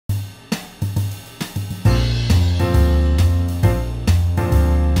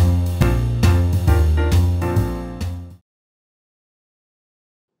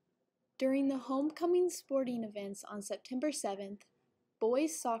During the homecoming sporting events on September 7th,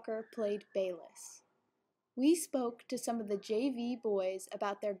 boys soccer played Bayless. We spoke to some of the JV boys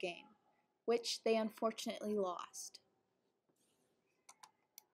about their game, which they unfortunately lost.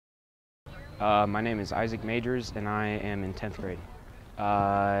 My name is Isaac Majors, and I am in 10th grade.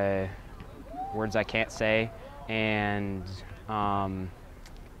 Words I can't say, and I'm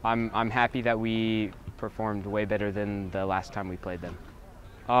happy that we performed way better than the last time we played them.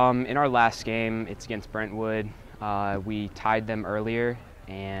 In our last game, it's against Brentwood. We tied them earlier,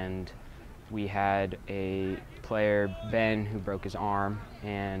 and we had a player, Ben, who broke his arm,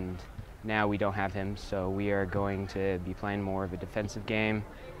 and now we don't have him, so we are going to be playing more of a defensive game,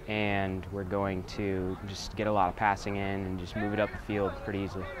 and we're going to just get a lot of passing in and just move it up the field pretty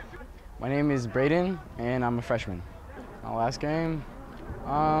easily. My name is Braden, and I'm a freshman. My last game,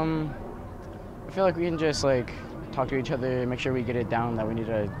 I feel like we can just talk to each other, make sure we get it down that we need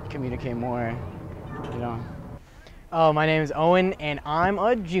to communicate more, you know. My name is Owen, and I'm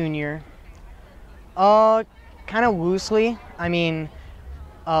a junior. Kind of loosely. I mean,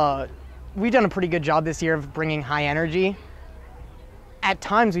 we've done a pretty good job this year of bringing high energy. At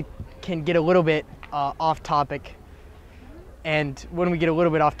times we can get a little bit off topic, and when we get a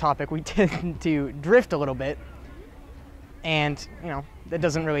little bit off topic, we tend to drift a little bit, and that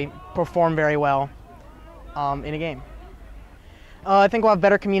doesn't really perform very well in a game. I think we'll have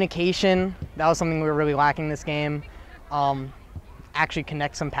better communication. That was something we were really lacking this game. Actually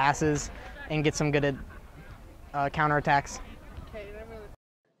connect some passes and get some good counterattacks.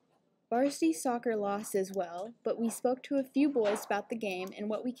 Varsity soccer lost as well, but we spoke to a few boys about the game and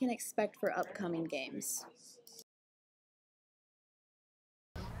what we can expect for upcoming games.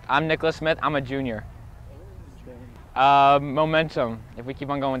 I'm Nicholas Smith. I'm a junior. Momentum, if we keep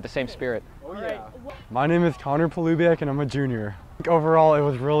on going with the same spirit. Oh, yeah. My name is Connor Polubiak, and I'm a junior. Overall, it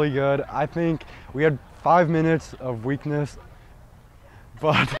was really good. I think we had 5 minutes of weakness,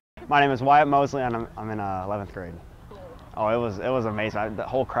 but... My name is Wyatt Mosley, and I'm in 11th grade. Oh, it was amazing. The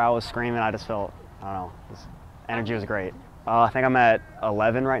whole crowd was screaming. I just felt, I don't know, this energy was great. I think I'm at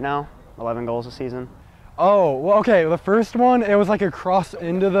 11 right now, 11 goals this season. Oh, well, okay, the first one, it was like a cross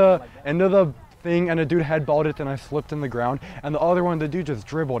into the thing, and a dude headballed it, and I slipped in the ground. And the other one, the dude just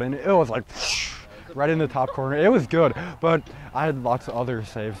dribbled, and it was like right in the top corner. It was good, but I had lots of other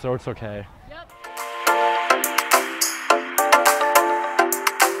saves, so it's okay.